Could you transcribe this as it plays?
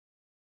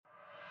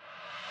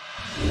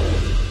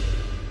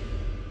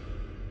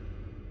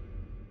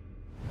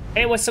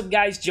Hey, what's up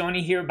guys,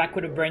 Johnny here, back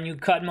with a brand new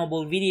COD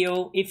Mobile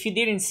video. If you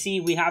didn't see,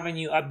 we have a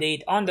new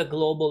update on the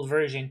global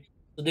version.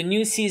 So the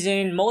new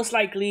season most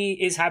likely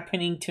is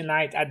happening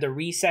tonight at the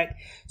reset.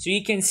 So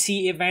you can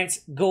see events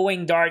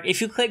going dark.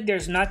 If you click,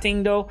 there's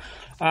nothing though.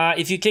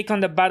 If you click on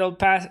the battle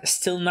pass,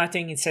 still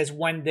nothing. It says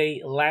 1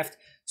 day left.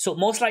 So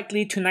most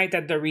likely tonight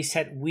at the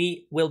reset,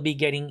 we will be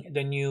getting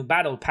the new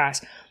battle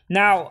pass.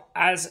 Now,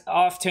 as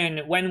often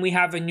when we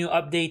have a new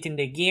update in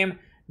the game,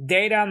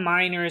 data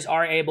miners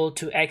are able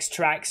to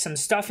extract some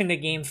stuff in the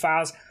game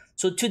files.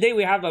 So today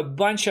we have a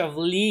bunch of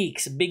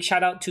leaks. Big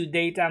shout out to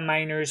data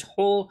miners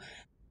whole.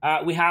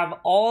 We have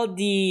all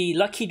the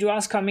lucky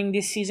draws coming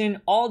this season,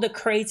 all the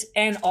crates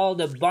and all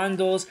the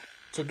bundles.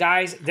 So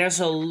guys, there's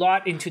a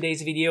lot in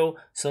today's video,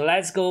 so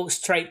let's go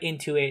straight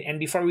into it. And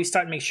before we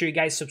start, make sure you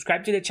guys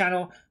subscribe to the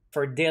channel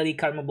for daily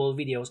COD Mobile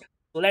videos.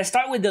 So let's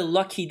start with the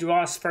lucky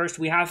draws first.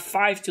 We have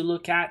 5 to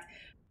look at.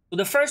 So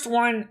the first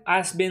one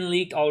has been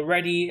leaked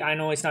already. I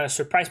know it's not a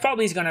surprise.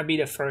 Probably is going to be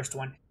the first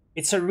one.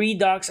 It's a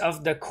redux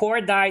of the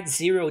Cordite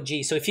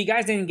 0G. So if you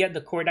guys didn't get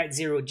the Cordite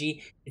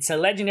 0G, it's a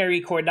legendary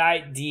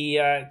Cordite.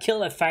 The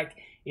kill effect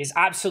is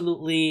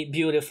absolutely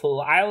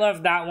beautiful. I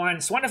love that one.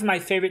 It's one of my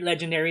favorite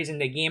legendaries in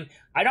the game.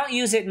 I don't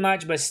use it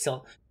much, but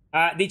still.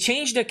 They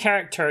changed the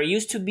character. It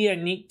used to be a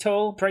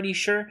Nuketown, pretty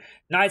sure.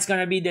 Now it's going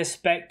to be the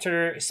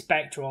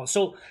Spectral.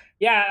 So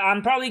yeah,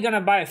 I'm probably going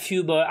to buy a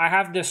few, but I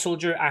have the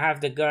soldier, I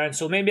have the gun.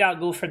 So maybe I'll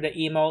go for the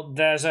emote.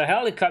 There's a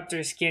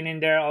helicopter skin in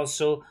there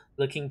also,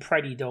 looking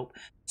pretty dope.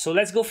 So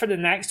let's go for the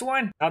next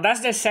one. Now that's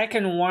the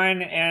second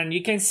one, and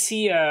you can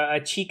see a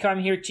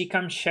Chicom here,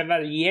 Chicom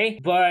Chevalier,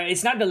 but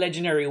it's not the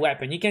legendary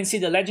weapon. You can see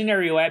the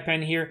legendary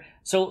weapon here.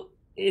 So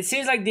it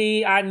seems like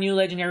they add new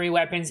legendary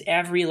weapons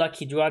every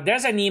lucky draw.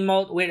 There's an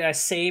emote with a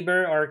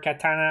saber or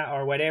katana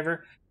or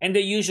whatever, and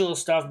the usual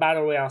stuff,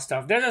 battle royale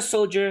stuff. There's a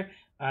soldier.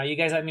 You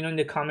guys let me know in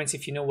the comments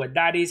if you know what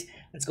that is.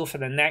 Let's go for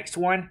the next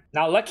one.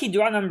 Now, lucky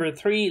draw number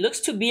 3 looks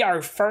to be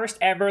our first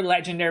ever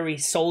legendary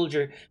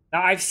soldier.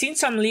 Now, I've seen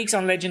some leaks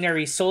on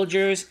legendary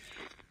soldiers.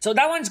 So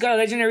that one's got a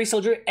legendary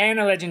soldier and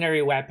a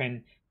legendary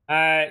weapon.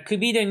 Could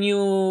be the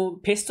new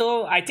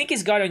pistol. I think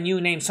it's got a new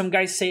name. Some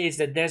guys say it's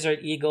the Desert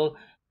Eagle,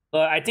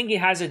 but I think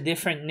it has a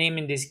different name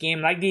in this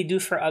game, like they do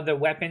for other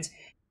weapons.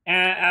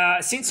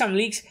 And seen some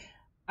leaks.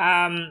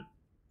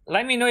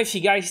 Let me know if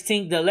you guys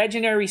think the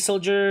legendary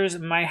soldiers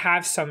might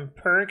have some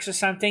perks or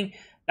something.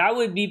 That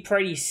would be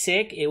pretty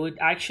sick. It would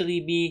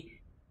actually be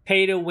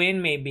pay to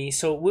win maybe.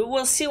 So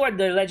we'll see what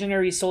the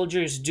legendary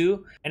soldiers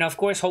do. And of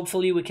course,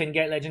 hopefully we can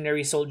get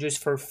legendary soldiers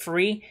for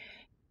free,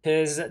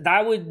 because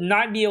that would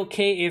not be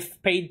okay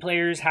if paid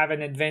players have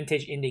an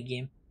advantage in the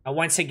game.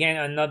 Once again,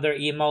 another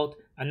emote,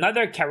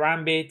 another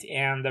karambit,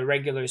 and the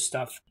regular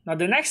stuff. Now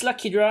the next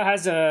lucky draw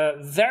has a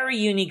very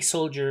unique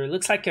soldier. It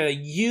looks like a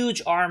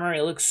huge armor.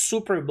 It looks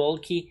super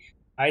bulky.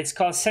 It's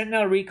called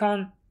Sentinel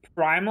Recon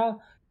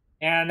Primal,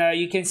 and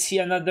you can see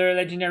another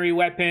legendary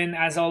weapon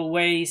as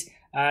always.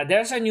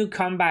 There's a new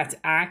combat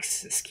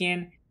axe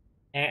skin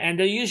and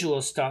the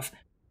usual stuff.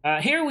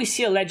 Here we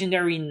see a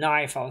legendary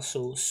knife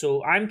also,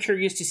 so I'm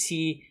curious to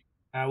see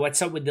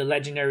what's up with the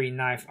legendary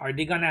knife. Are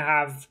they gonna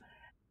have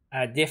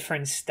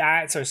different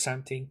stats or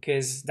something?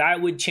 Because that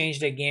would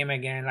change the game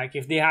again, like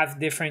if they have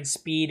different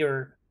speed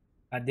or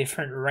a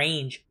different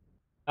range.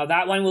 Now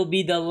that one will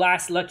be the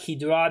last lucky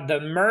draw, the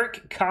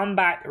Merc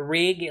combat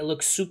rig. It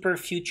looks super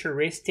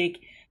futuristic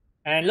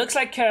and looks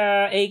like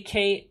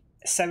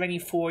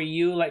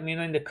AK-74U. Let me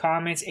know in the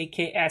comments.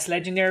 AKS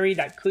legendary,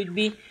 that could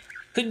be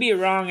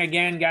wrong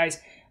again, guys.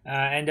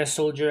 And the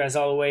soldier as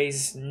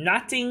always,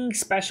 nothing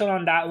special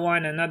on that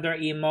one. Another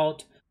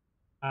emote.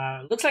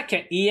 Looks like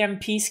an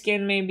EMP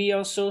skin maybe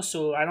also,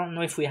 so I don't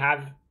know if we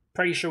have,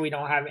 pretty sure we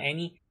don't have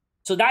any.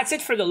 So that's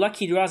it for the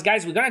lucky draws,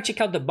 guys. We're gonna check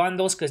out the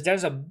bundles because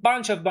there's a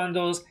bunch of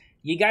bundles.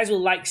 You guys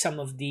will like some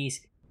of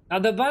these. Now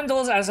the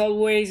bundles, as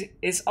always,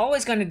 is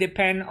always gonna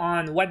depend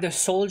on what the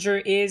soldier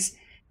is,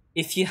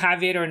 if you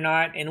have it or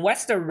not, and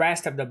what's the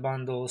rest of the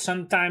bundle.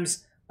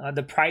 Sometimes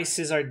the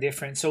prices are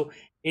different. So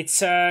it's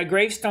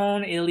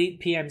Gravestone Elite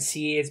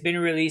PMC. It's been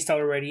released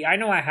already. I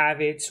know I have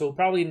it, so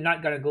probably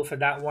not gonna go for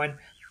that one.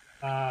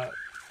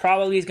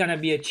 Probably is gonna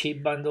be a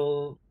cheap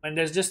bundle when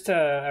there's just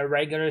a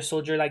regular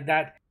soldier like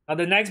that. Now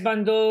the next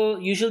bundle,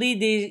 usually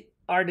these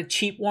are the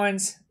cheap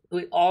ones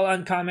with all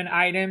uncommon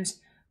items.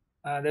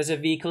 There's a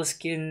vehicle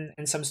skin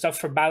and some stuff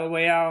for battle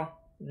royale.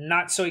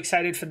 Not so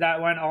excited for that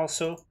one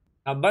also.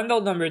 Now bundle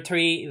number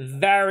 3,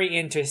 very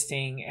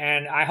interesting,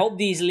 and I hope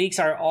these leaks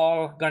are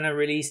all gonna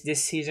release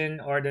this season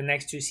or the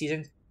next 2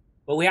 seasons.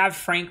 But we have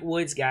Frank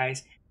Woods,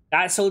 guys.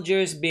 That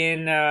soldier's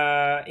been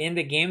in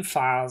the game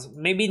files.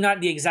 Maybe not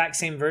the exact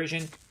same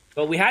version,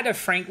 but we had a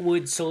Frank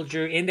Wood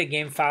soldier in the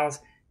game files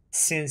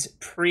since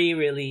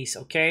pre-release,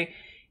 okay?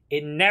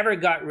 It never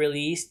got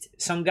released.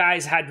 Some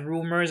guys had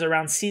rumors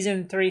around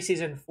Season 3,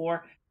 Season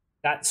 4.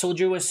 That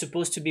soldier was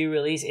supposed to be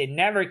released. It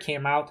never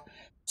came out.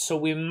 So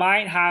we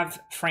might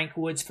have Frank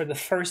Woods for the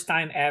first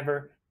time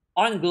ever,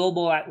 on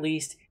global at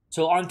least.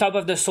 So on top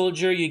of the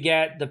soldier, you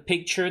get the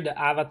picture, the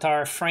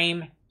avatar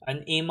frame,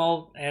 an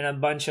emote, and a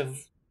bunch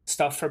of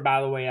stuff for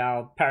Battle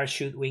Royale,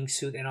 parachute,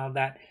 wingsuit, and all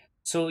that.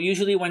 So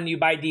usually when you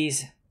buy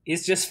these,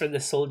 it's just for the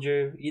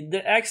soldier.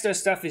 The extra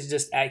stuff is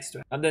just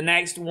extra. The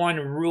next one,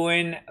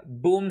 Ruin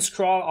Boom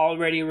Scroll,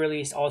 already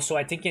released. Also,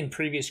 I think in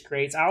previous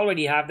crates. I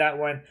already have that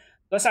one.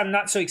 Plus, I'm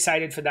not so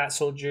excited for that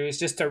soldier. It's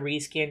just a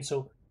reskin,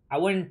 so I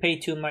wouldn't pay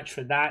too much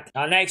for that.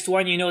 Next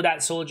one, you know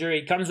that soldier.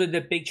 It comes with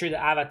the picture,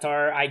 the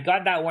avatar. I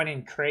got that one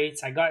in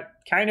crates. I got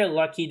kind of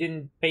lucky,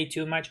 didn't pay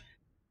too much.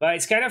 But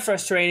it's kind of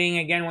frustrating,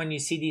 again, when you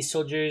see these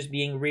soldiers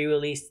being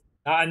re-released.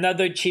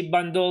 Another cheap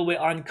bundle with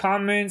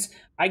uncommons.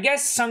 I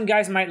guess some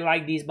guys might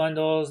like these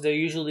bundles. They're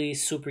usually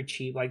super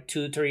cheap, like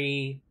 2,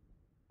 3,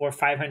 or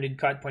 500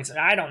 COD points.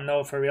 I don't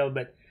know for real,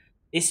 but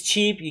it's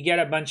cheap. You get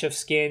a bunch of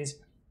skins.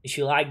 If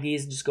you like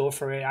these, just go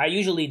for it. I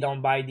usually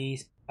don't buy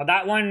these.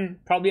 That one,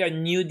 probably a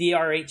new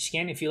DRH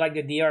skin. If you like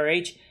the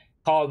DRH,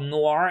 called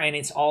Noir, and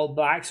it's all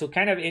black. So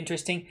kind of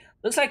interesting.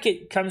 Looks like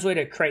it comes with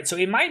a crate. So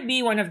it might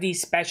be one of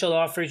these special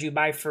offers you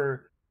buy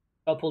for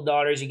a couple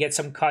dollars. You get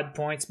some COD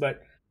points,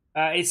 but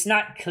it's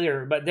not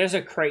clear. But there's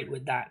a crate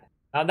with that.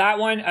 Now that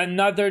one,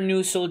 another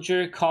new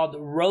soldier called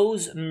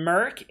Rose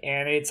Merc,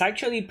 and it's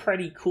actually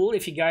pretty cool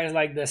if you guys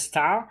like the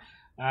style.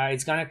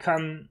 It's gonna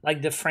come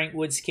like the Frank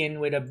Wood skin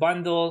with a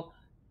bundle,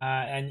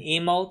 an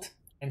emote,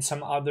 and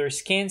some other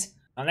skins.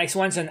 Now next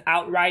one's an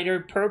Outrider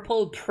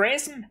Purple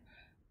Prism,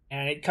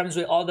 and it comes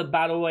with all the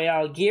Battle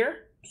Royale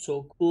gear.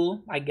 So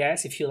cool, I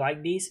guess, if you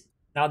like these.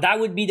 Now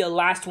that would be the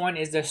last one,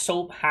 is the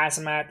Soap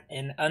Hazmat,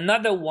 and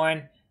another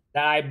one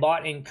that I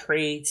bought in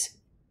crates.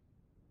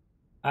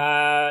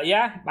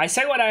 Yeah, I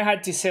said what I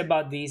had to say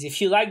about these.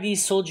 If you like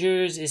these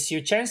soldiers, it's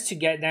your chance to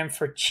get them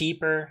for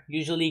cheaper.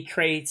 Usually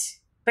crates,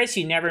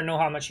 you never know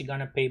how much you're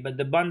gonna pay, but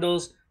the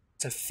bundles,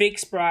 it's a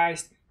fixed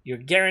price. You're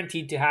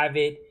guaranteed to have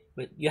it,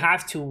 but you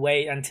have to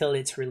wait until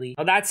it's released.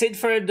 Well, that's it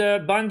for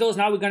the bundles.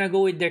 Now we're gonna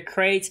go with the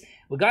crates.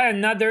 We got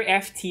another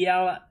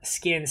FTL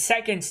skin,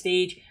 second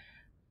stage.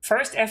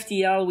 First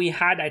FTL we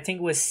had, I think,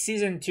 was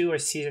season 2 or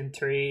season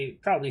 3,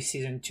 probably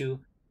season 2.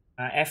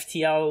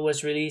 FTL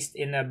was released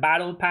in a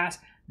battle pass.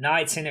 Now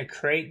it's in a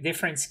crate,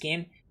 different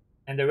skin.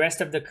 And the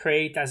rest of the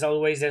crate, as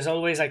always, there's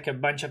always like a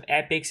bunch of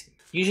epics.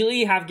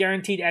 Usually you have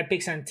guaranteed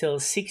epics until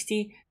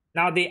 60.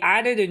 Now they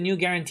added a new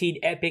guaranteed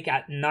epic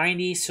at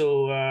 90.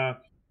 So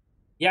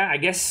yeah, I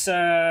guess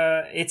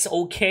it's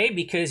okay,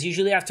 because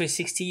usually after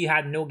 60 you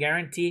had no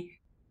guarantee.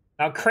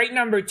 Now crate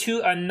number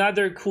 2,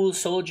 another cool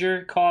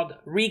soldier called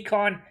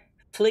Recon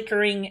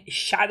Flickering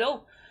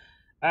Shadow.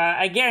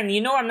 Again,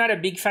 you know I'm not a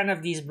big fan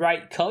of these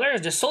bright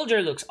colors. The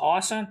soldier looks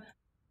awesome.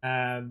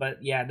 But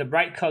yeah, the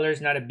bright color is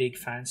not a big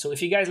fan. So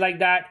if you guys like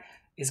that,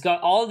 it's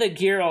got all the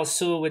gear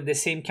also with the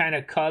same kind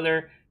of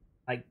color,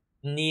 like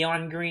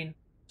neon green.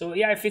 So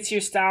yeah, if it's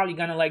your style, you're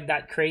gonna like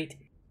that crate.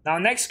 Now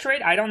next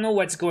crate, I don't know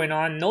what's going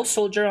on. No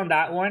soldier on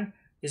that one.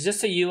 It's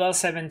just a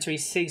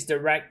UL736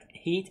 direct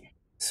heat.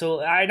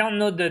 So I don't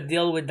know the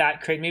deal with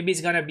that crate. Maybe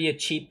it's gonna be a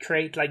cheap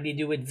crate like they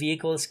do with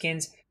vehicle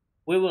skins.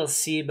 We will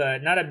see,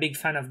 but not a big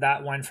fan of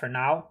that one for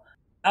now.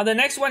 Now the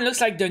next one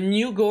looks like the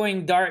new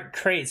Going Dark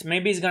crates.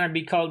 Maybe it's gonna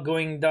be called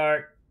Going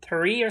Dark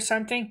 3 or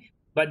something.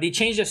 But they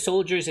changed the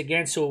soldiers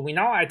again, so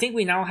I think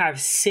we now have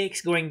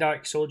 6 Going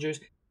Dark soldiers.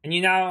 And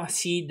you now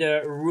see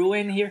the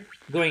Ruin here,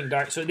 Going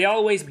Dark. So they're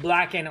always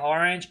black and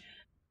orange.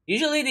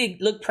 Usually they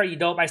look pretty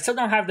dope. I still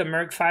don't have the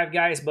Merc 5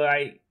 guys, but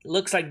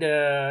looks like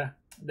the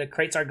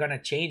crates are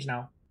gonna change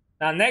now.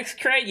 Now next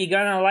crate, you're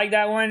gonna like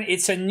that one.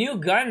 It's a new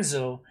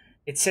Gunzo.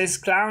 It says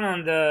clown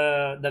on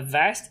the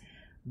vest.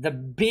 The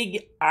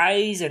big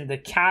eyes and the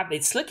cap,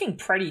 it's looking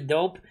pretty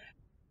dope.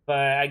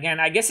 But again,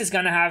 I guess it's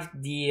gonna have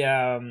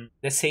the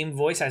same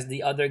voice as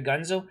the other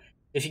Gunzo.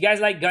 If you guys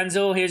like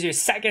Gunzo, here's your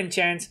second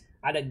chance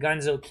at a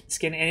Gunzo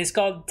skin, and it's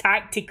called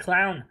Tactic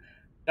Clown.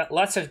 Got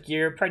lots of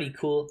gear, pretty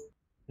cool.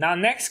 Now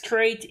next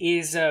crate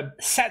is a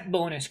set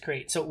bonus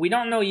crate. So we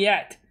don't know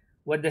yet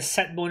what the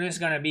set bonus is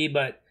gonna be,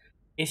 but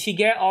if you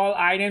get all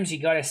items, you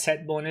got a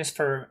set bonus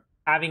for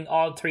having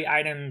all 3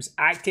 items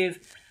active.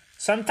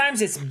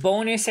 Sometimes it's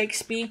bonus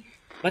XP,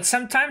 but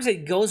sometimes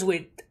it goes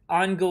with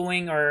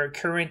ongoing or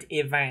current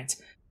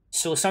events.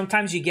 So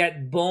sometimes you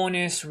get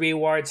bonus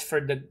rewards for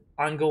the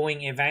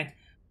ongoing event.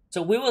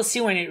 So we will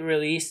see when it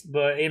released,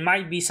 but it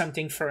might be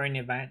something for an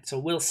event. So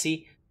we'll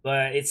see.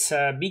 But it's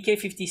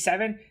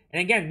BK57.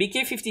 And again,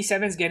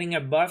 BK57 is getting a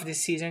buff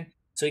this season,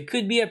 so it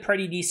could be a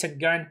pretty decent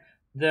gun.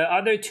 The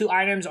other 2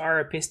 items are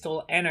a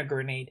pistol and a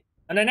grenade.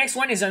 And the next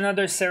one is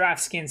another Seraph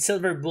skin,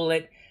 Silver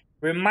Bullet.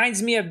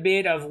 Reminds me a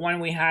bit of one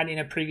we had in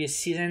a previous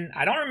season.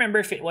 I don't remember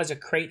if it was a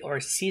crate or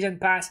a season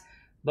pass,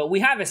 but we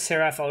have a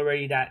Seraph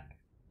already that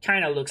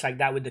kind of looks like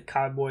that with the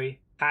cowboy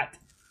hat,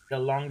 the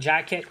long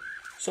jacket.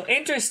 So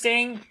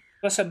interesting,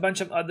 plus a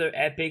bunch of other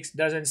epics,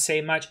 doesn't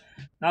say much.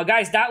 Now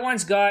guys, that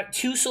one's got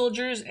 2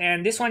 soldiers,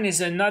 and this one is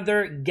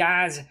another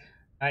Gaz.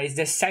 It's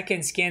the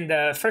second skin.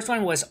 The first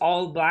one was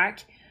all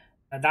black.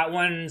 That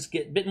one's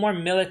a bit more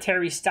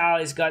military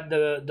style. It's got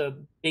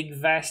the big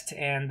vest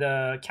and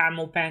the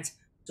camo pants.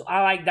 So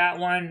I like that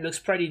one. Looks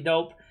pretty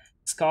dope.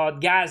 It's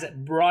called Gaz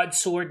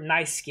Broadsword.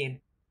 Nice skin.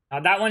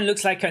 That one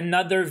looks like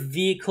another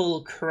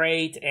vehicle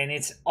crate, and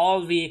it's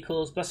all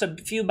vehicles plus a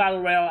few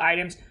battle royale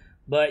items.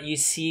 But you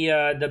see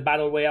the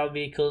battle royale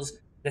vehicles,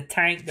 the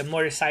tank, the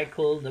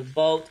motorcycle, the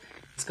boat.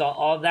 It's got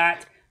all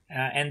that,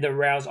 and the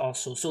rails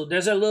also. So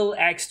there's a little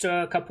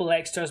extra, a couple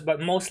extras, but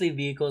mostly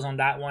vehicles on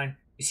that one.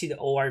 You see the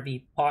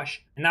ORV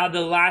Posh. And now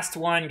the last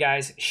one,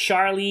 guys,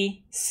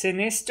 Charlie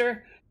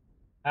Sinister.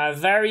 A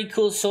very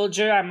cool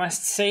soldier, I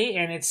must say,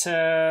 and it's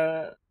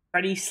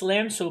pretty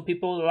slim, so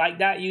people like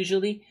that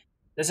usually.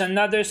 There's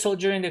another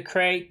soldier in the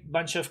crate,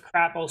 bunch of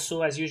crap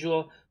also as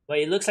usual, but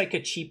it looks like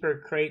a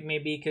cheaper crate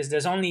maybe because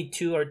there's only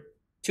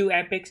two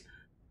epics.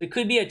 It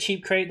could be a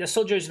cheap crate. The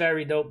soldier is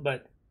very dope,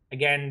 but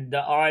again,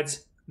 the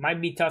odds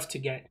might be tough to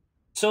get.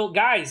 So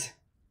guys,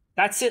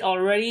 that's it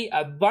already.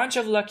 A bunch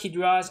of lucky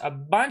draws, a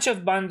bunch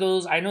of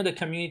bundles. I know the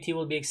community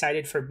will be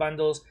excited for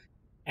bundles.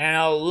 And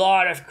a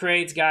lot of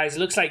crates, guys.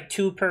 Looks like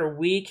 2 per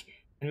week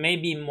and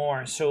maybe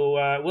more.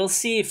 So we'll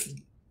see if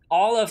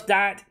all of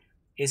that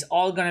is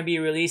all going to be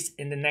released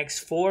in the next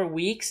 4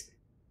 weeks.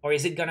 Or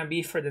is it going to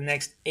be for the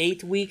next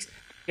 8 weeks?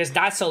 Because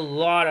that's a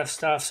lot of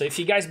stuff. So if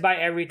you guys buy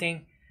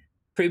everything,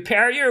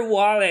 prepare your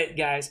wallet,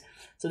 guys.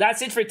 So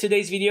that's it for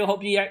today's video.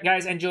 Hope you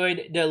guys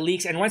enjoyed the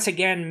leaks. And once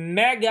again,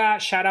 mega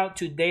shout out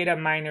to Data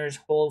Miners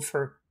Hole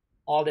for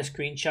all the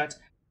screenshots.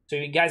 So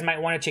you guys might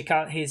want to check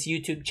out his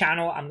YouTube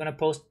channel. I'm going to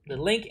post the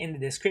link in the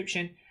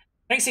description.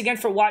 Thanks again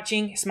for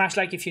watching. Smash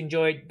like if you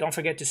enjoyed. Don't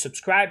forget to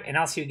subscribe, and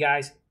I'll see you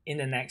guys in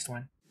the next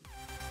one.